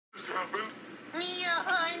This happened.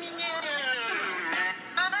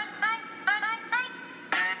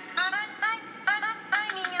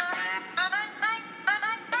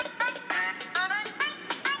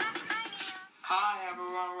 Hi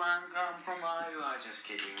everyone, welcome from my just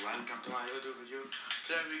kidding. Welcome to my YouTube video.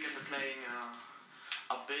 Today we're gonna be playing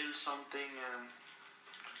a build something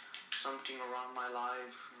something around my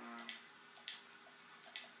life.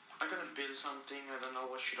 I'm gonna build something. I don't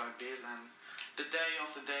know what should I build, and the day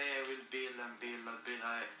after day I will build and build and build.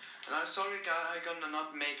 And I'm sorry guys, I gonna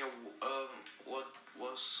not make a what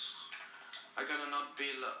was I gonna not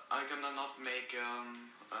build. I gonna not make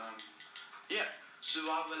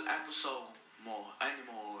survival episode more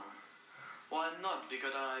anymore. Why not?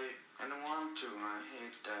 Because I don't want to. I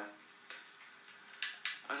hate that.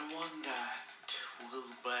 I don't want that will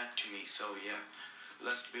back to me. So yeah,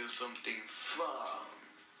 let's build something fun.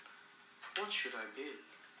 What should I build?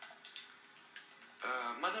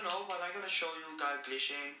 I don't know, but I'm gonna show you guys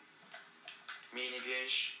glitching, mini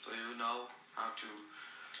glitch, so you know how to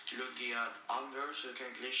look at under, so you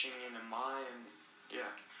can glitching in the mine. And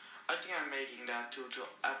yeah, I think I'm making that to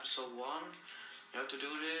episode 1. You have to do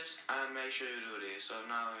this and make sure you do this. So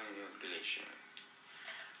now you're glitching.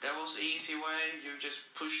 That was the easy way. You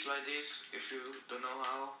just push like this if you don't know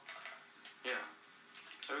how. Yeah.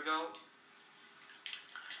 There we go.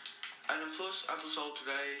 And the first episode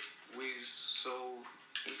today was so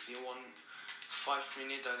easy one 5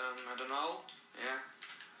 minutes. I don't know. Yeah.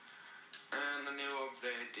 And the new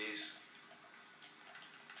update is.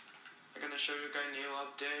 I'm gonna show you guys new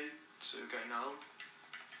update so you guys know.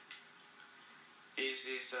 This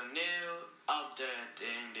is a new update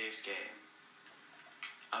in this game.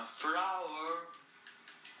 A flower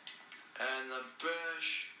and a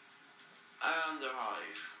bush and a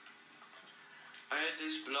hive. I hate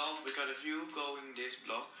this block because if you go in this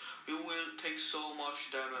block, you will take so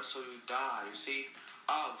much damage so you die. You see?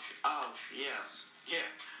 Ouch, ouch, yes. Yeah,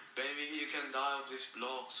 baby, you can die of this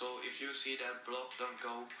block. So if you see that block, don't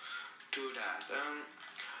go to that.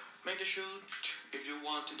 Make the shoot if you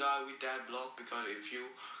want to die with that block, because if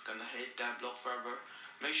you gonna hate that block forever,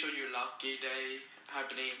 make sure you lucky day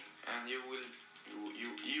happening and you will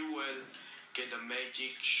get a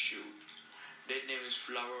magic shoot. That name is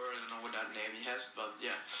flower. I don't know what that name has, but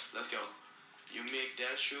yeah, let's go. You make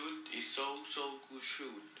that shoot. It's so good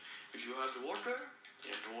shoot. If you have the water,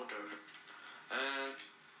 yeah, the water, and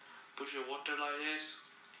push your water like this.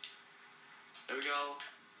 There we go.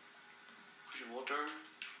 Push your water.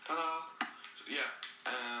 Ta-da! Yeah,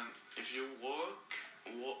 and if you walk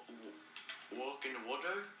in the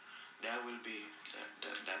water, that will be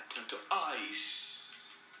that turn to ice.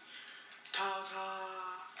 Ta-da!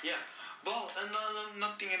 Yeah, but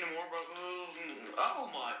nothing anymore. But oh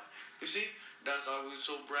my! You see, that's how we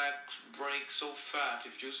so break so fast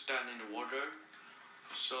if you stand in the water.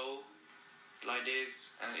 So like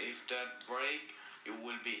this, and if that break, you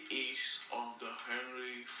will be east of the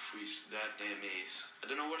Henry Fish. That name is. I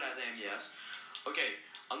don't know what that name is. Okay,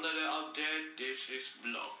 another update. This is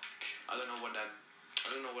block. I don't know what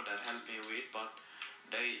that helped me with, but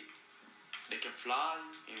they can fly.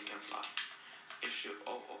 You can fly. If you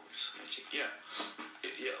it's magic. Yeah.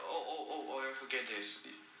 I forget this.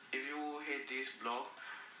 If you hit this block,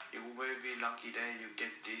 you will be lucky that you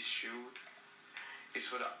get this shoot. It's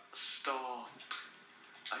for the stop.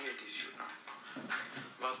 I hate this shoot now.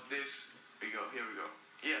 But this, here we go.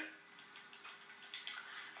 Yeah.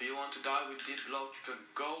 If you want to die with this block, you can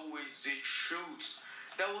go with these shoots.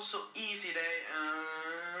 That was so easy there.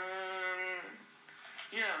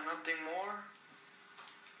 Yeah, nothing more.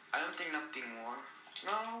 I don't think nothing more.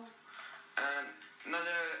 No. And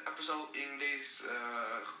another episode in this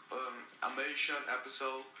animation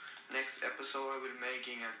episode. Next episode I will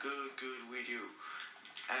making a good video.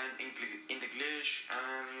 And in the glitch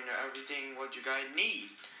and everything what you guys need.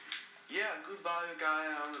 Yeah, goodbye you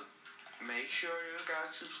guys. Make sure you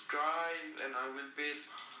guys subscribe, and I will build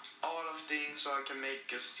all of things so I can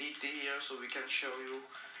make a city here so we can show you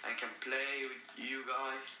and can play with you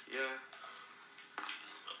guys. Yeah.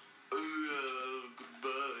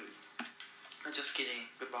 Goodbye. I'm just kidding.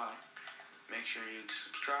 Goodbye. Make sure you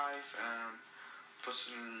subscribe and put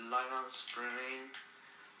some like on screen.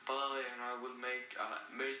 Bye, and I will make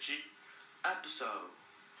a magic episode.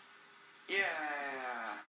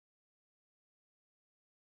 Yeah.